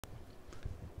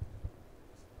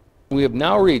We have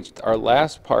now reached our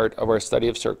last part of our study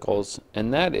of circles,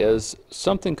 and that is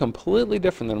something completely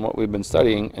different than what we've been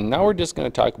studying, and now we're just going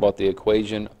to talk about the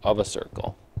equation of a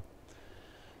circle.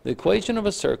 The equation of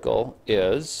a circle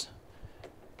is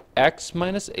x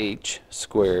minus h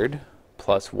squared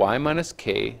plus y minus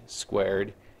k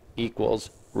squared equals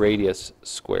radius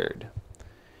squared.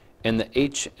 And the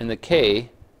h and the k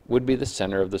would be the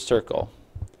center of the circle.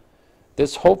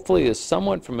 This hopefully is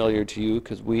somewhat familiar to you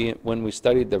because when we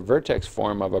studied the vertex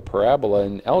form of a parabola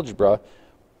in algebra,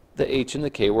 the h and the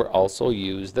k were also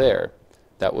used there.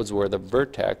 That was where the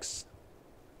vertex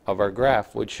of our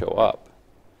graph would show up.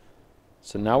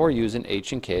 So now we're using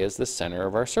h and k as the center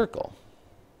of our circle.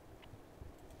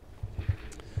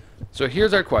 So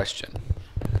here's our question.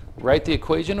 Write the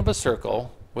equation of a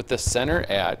circle with the center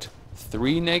at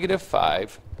 3,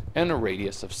 -5 and a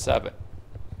radius of 7.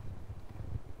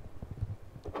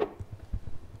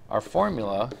 Our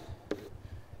formula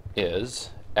is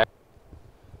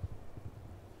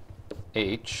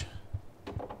h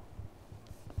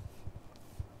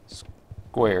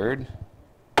squared,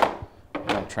 and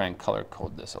I'll try and color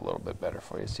code this a little bit better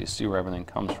for you so you see where everything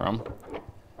comes from.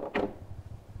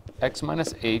 X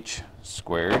minus h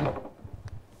squared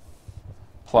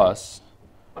plus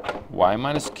y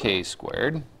minus k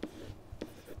squared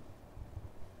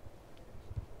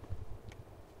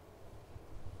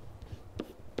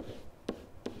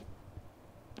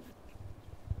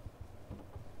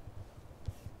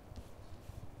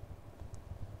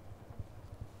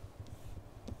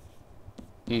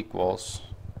equals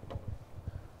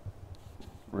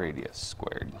radius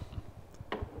squared.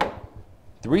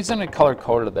 The reason I color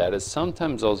coded that is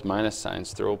sometimes those minus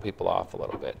signs throw people off a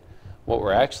little bit. What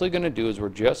we're actually going to do is we're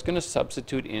just going to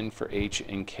substitute in for h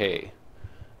and k.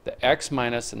 The x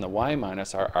minus and the y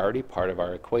minus are already part of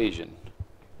our equation.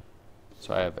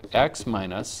 So I have x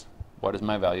minus, what is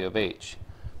my value of h?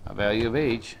 My value of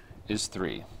h is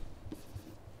 3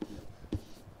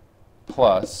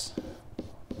 plus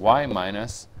y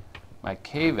minus my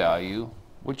k value,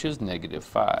 which is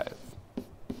 -5,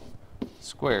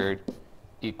 squared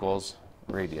equals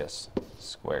radius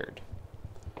squared.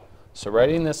 So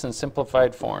writing this in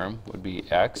simplified form would be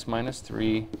x minus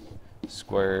 3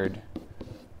 squared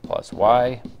plus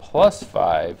y plus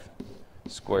 5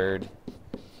 squared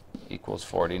equals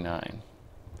 49.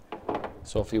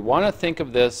 So if you want to think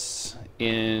of this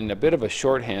in a bit of a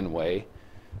shorthand way,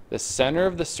 the center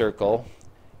of the circle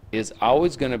is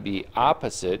always going to be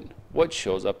opposite what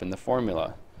shows up in the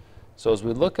formula. So as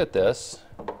we look at this,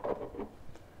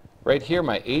 right here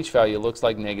my h value looks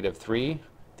like -3.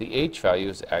 The h value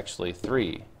is actually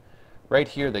 3. Right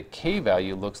here the k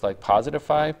value looks like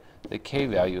 +5. The k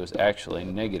value is actually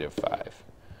 -5.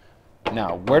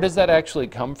 Now where does that actually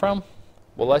come from?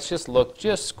 Well, let's just look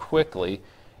just quickly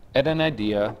at an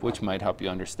idea which might help you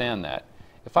understand that.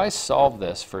 If I solve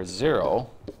this for 0,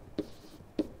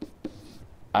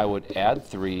 I would add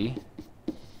 3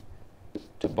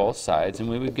 to both sides and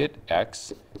we would get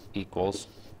x equals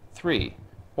 3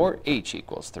 or h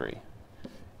equals 3.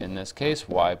 In this case,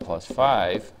 y plus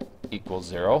 5 equals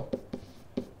 0.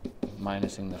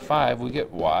 Minusing the 5, we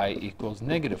get y equals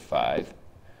 -5.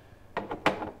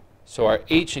 So our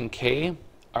h and k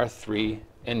are 3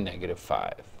 and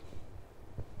 -5.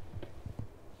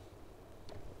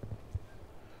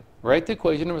 Write the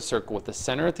equation of a circle with the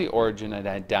center at the origin and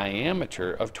a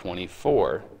diameter of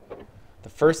 24. The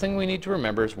first thing we need to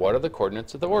remember is what are the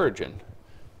coordinates of the origin?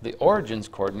 The origin's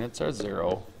coordinates are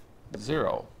 0,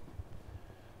 0.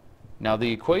 Now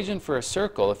the equation for a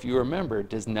circle, if you remember,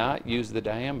 does not use the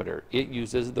diameter. It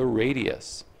uses the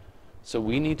radius. So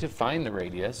we need to find the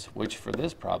radius, which for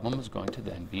this problem is going to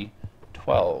then be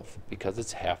 12 because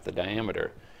it's half the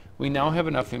diameter. We now have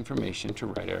enough information to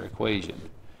write our equation.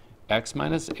 X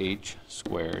minus h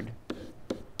squared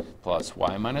plus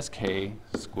y minus k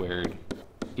squared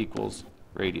equals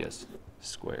radius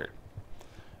squared.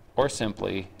 Or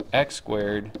simply, x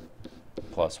squared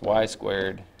plus y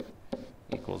squared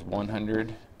equals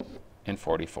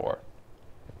 144.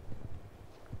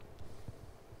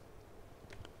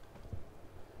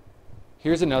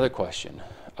 Here's another question.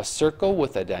 A circle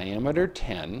with a diameter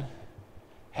 10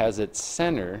 has its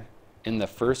center in the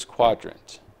first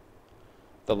quadrant.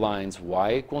 The lines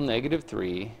y equal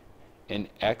 -3 and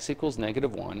x equals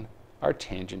 -1 are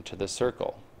tangent to the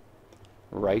circle.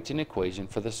 Write an equation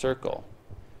for the circle.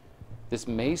 This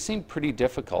may seem pretty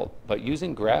difficult, but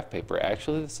using graph paper,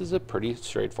 actually this is a pretty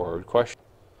straightforward question.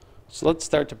 So let's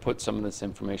start to put some of this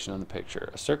information on the picture.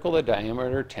 A circle with a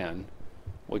diameter 10,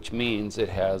 which means it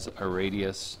has a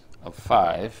radius of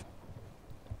 5.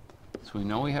 So we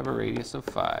know we have a radius of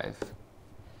 5.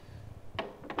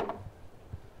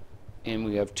 and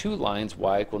we have two lines,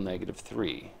 y equal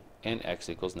 -3 and x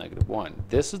equals -1.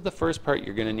 This is the first part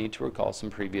you're going to need to recall some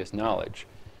previous knowledge,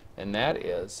 and that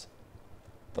is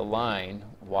the line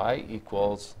y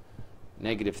equals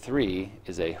 -3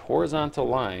 is a horizontal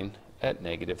line at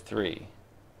 -3,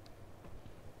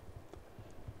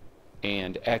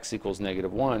 and x equals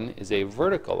 -1 is a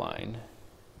vertical line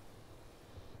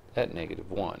at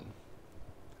 -1.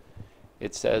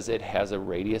 It says it has a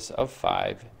radius of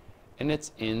 5 and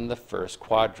it's in the first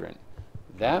quadrant.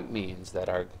 That means that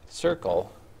our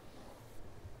circle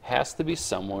has to be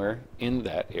somewhere in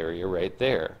that area right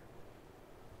there.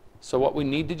 So what we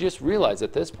need to just realize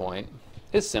at this point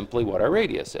is simply what our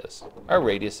radius is. Our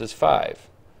radius is 5.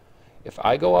 If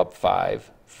I go up 5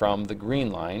 from the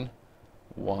green line,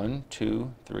 1,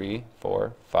 2, 3,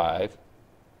 4, 5,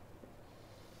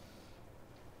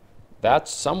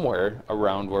 that's somewhere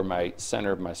around where my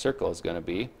center of my circle is going to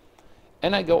be.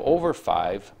 And I go over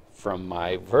 5 from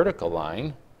my vertical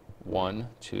line, 1,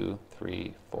 2,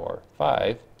 3, 4,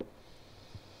 5,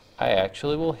 I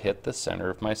actually will hit the center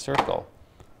of my circle.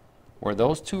 Where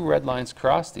those two red lines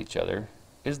crossed each other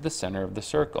is the center of the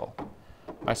circle.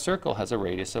 My circle has a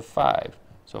radius of 5.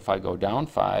 So if I go down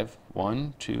 5,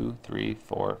 1, 2, 3,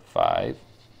 4, 5,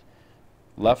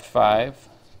 left 5,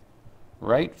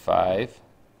 right 5,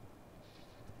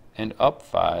 and up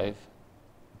 5,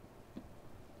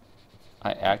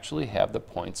 I actually have the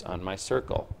points on my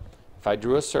circle. If I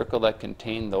drew a circle that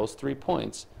contained those 3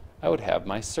 points, I would have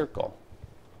my circle.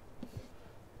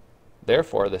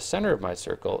 Therefore, the center of my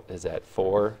circle is at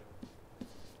 4,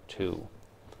 2.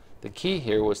 The key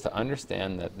here was to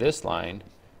understand that this line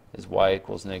is y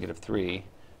equals -3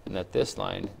 and that this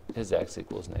line is x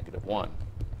equals -1.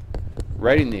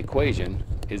 Writing the equation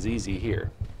is easy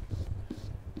here.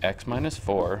 X minus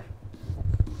 4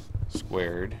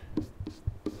 squared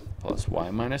plus y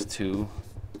minus 2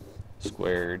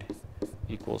 squared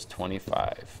equals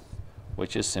 25,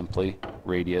 which is simply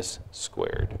radius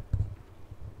squared.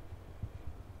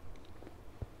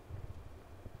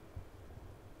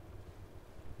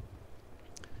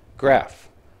 Graph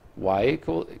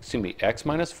x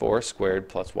minus 4 squared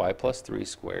plus y plus 3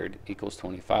 squared equals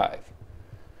 25.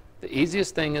 The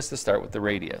easiest thing is to start with the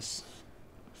radius.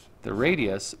 The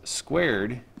radius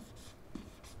squared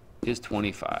is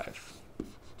 25.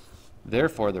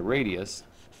 Therefore, the radius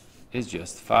is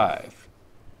just 5.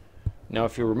 Now,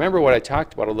 if you remember what I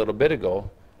talked about a little bit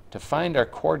ago, to find our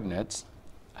coordinates,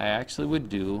 I actually would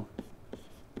do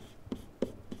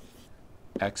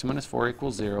x minus 4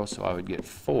 equals 0, so I would get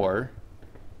 4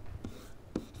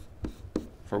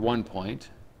 for 1 point,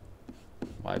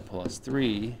 y plus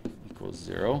 3 equals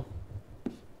 0,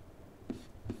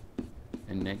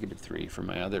 and -3 for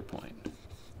my other point.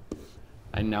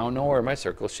 I now know where my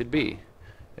circle should be.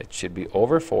 It should be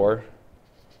over 4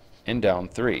 and down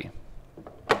 3.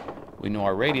 We know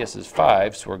our radius is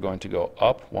 5, so we're going to go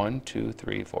up 1, 2,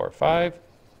 3, 4, 5,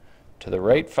 to the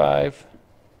right 5,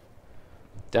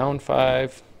 down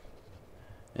 5,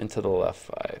 and to the left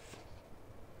 5.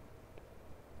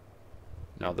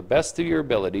 Now, the best of your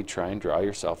ability, try and draw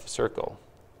yourself a circle.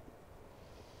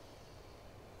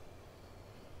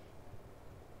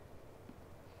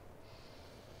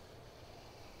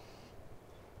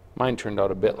 Mine turned out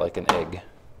a bit like an egg,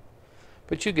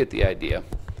 but you get the idea.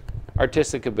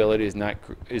 Artistic ability is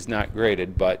not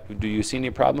graded, but do you see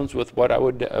any problems with what I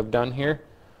would have done here?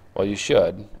 Well, you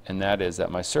should, and that is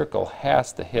that my circle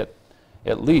has to hit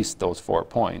at least those 4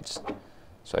 points.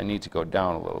 So I need to go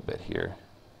down a little bit here.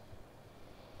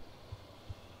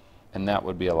 And that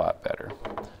would be a lot better.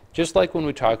 Just like when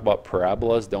we talk about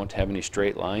parabolas don't have any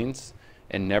straight lines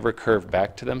and never curve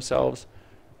back to themselves,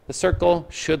 the circle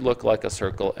should look like a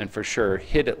circle and for sure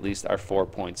hit at least our 4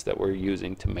 points that we're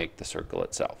using to make the circle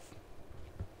itself.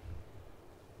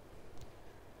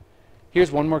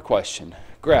 Here's one more question.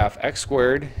 Graph x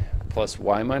squared plus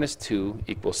y minus 2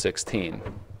 equals 16.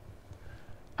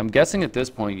 I'm guessing at this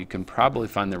point you can probably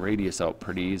find the radius out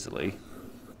pretty easily.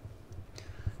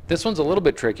 This one's a little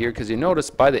bit trickier because you notice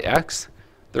by the x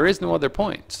there is no other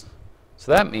points.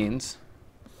 So that means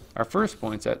our first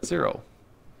point's at 0.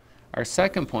 Our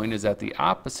second point is at the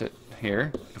opposite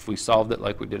here, if we solved it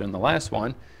like we did in the last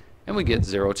one, and we get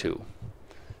 0, 2.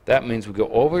 That means we go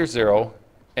over 0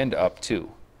 and up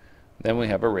 2. Then we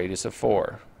have a radius of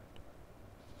 4.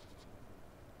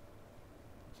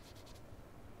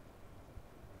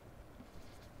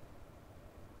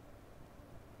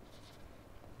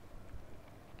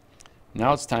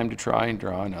 Now it's time to try and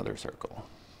draw another circle.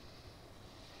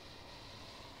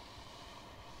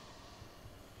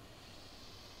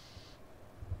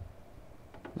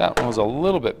 That one was a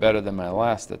little bit better than my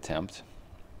last attempt.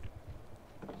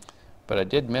 but I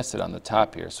did miss it on the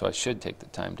top here, so I should take the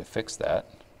time to fix that,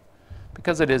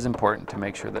 because it is important to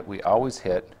make sure that we always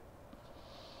hit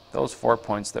those 4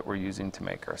 points that we're using to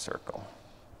make our circle.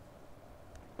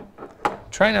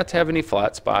 Try not to have any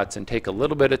flat spots and take a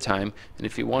little bit of time, and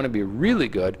if you want to be really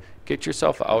good, get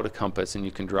yourself out a compass and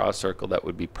you can draw a circle that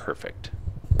would be perfect.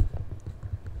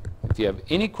 If you have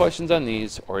any questions on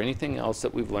these or anything else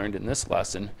that we've learned in this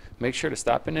lesson, make sure to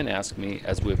stop in and ask me,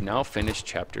 as we've now finished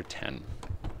Chapter 10.